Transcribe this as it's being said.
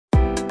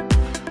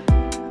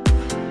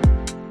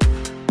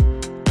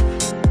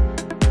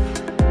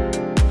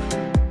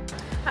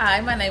Hi,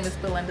 my name is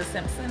Belinda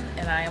Simpson,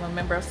 and I am a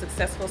member of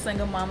Successful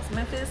Single Moms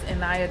Memphis,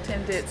 and I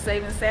attended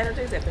Saving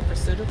Saturdays at the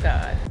Pursuit of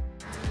God.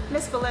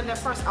 Miss Belinda,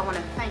 first I want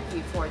to thank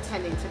you for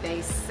attending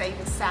today's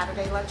Saving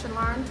Saturday Lunch and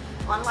Learn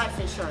on life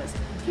insurance.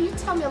 Can you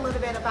tell me a little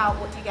bit about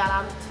what you got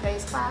out of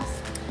today's class?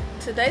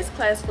 Today's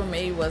class for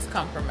me was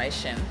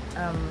confirmation.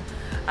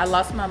 I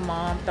lost my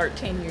mom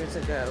 13 years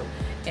ago,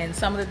 and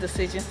some of the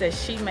decisions that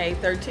she made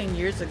 13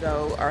 years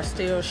ago are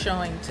still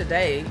showing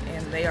today,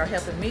 and they are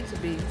helping me to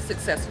be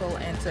successful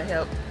and to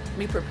help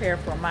me prepare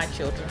for my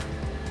children.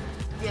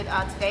 Did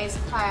today's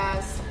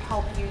class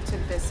help you to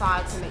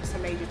decide to make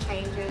some major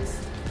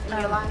changes in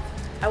your life?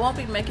 I won't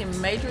be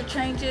making major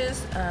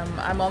changes.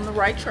 I'm on the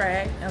right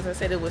track. As I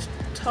said, it was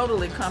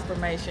totally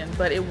confirmation,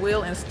 but it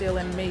will instill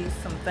in me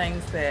some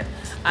things that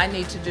I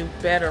need to do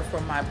better for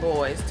my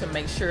boys to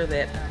make sure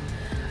that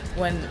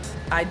when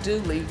I do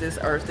leave this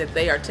earth that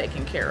they are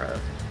taken care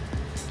of.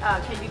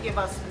 Can you give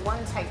us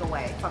one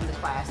takeaway from the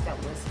class that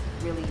was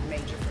really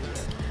major for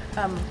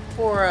you?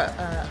 For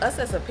us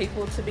as a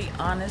people to be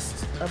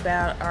honest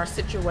about our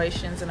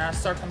situations and our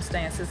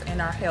circumstances and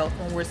our health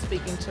when we're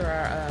speaking to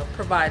our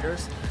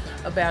providers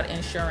about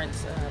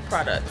insurance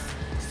products.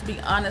 Just be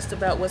honest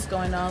about what's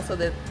going on so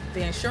that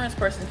the insurance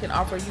person can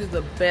offer you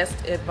the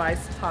best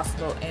advice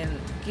possible and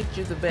get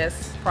you the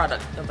best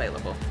product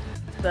available.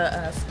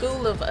 The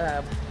School of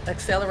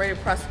Accelerated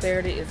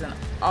Prosperity is an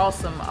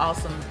awesome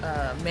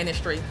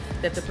ministry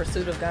that the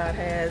Pursuit of God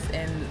has,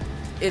 and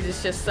it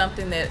is just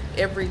something that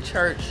every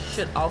church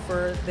should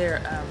offer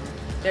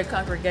their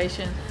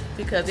congregation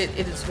because it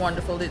is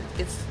wonderful.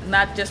 It's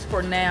not just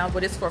for now,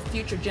 but it's for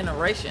future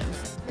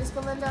generations. Ms.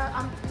 Belinda,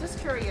 I'm just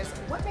curious,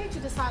 what made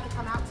you decide to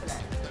come out today?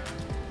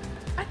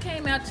 I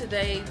came out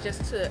today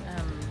just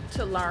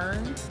to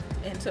learn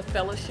and to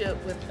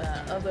fellowship with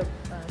other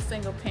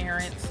single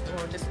parents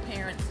or just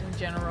parents in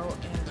general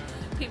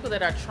and people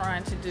that are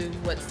trying to do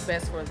what's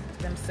best for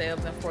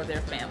themselves and for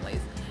their families,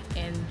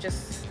 and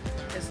just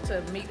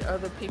to meet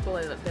other people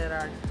that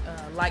are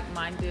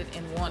like-minded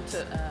and want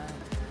to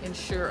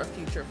ensure a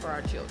future for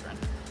our children.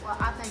 Well,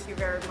 I thank you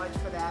very much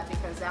for that,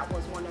 because that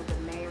was one of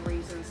the main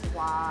reasons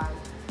why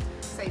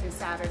Saving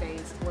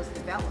Saturdays was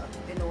developed,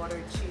 in order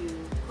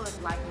to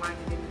put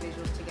like-minded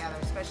individuals together,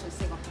 especially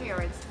single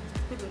parents,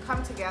 who can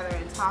come together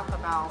and talk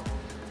about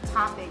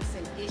topics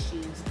and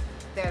issues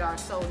that are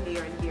so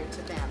near and dear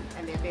to them,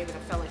 and they'll be able to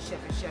fellowship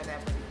and share that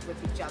with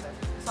each other.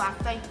 So I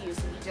thank you.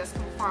 So you just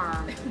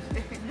confirmed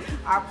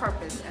our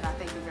purpose, and I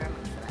thank you very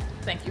much for that.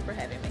 Thank you for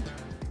having me.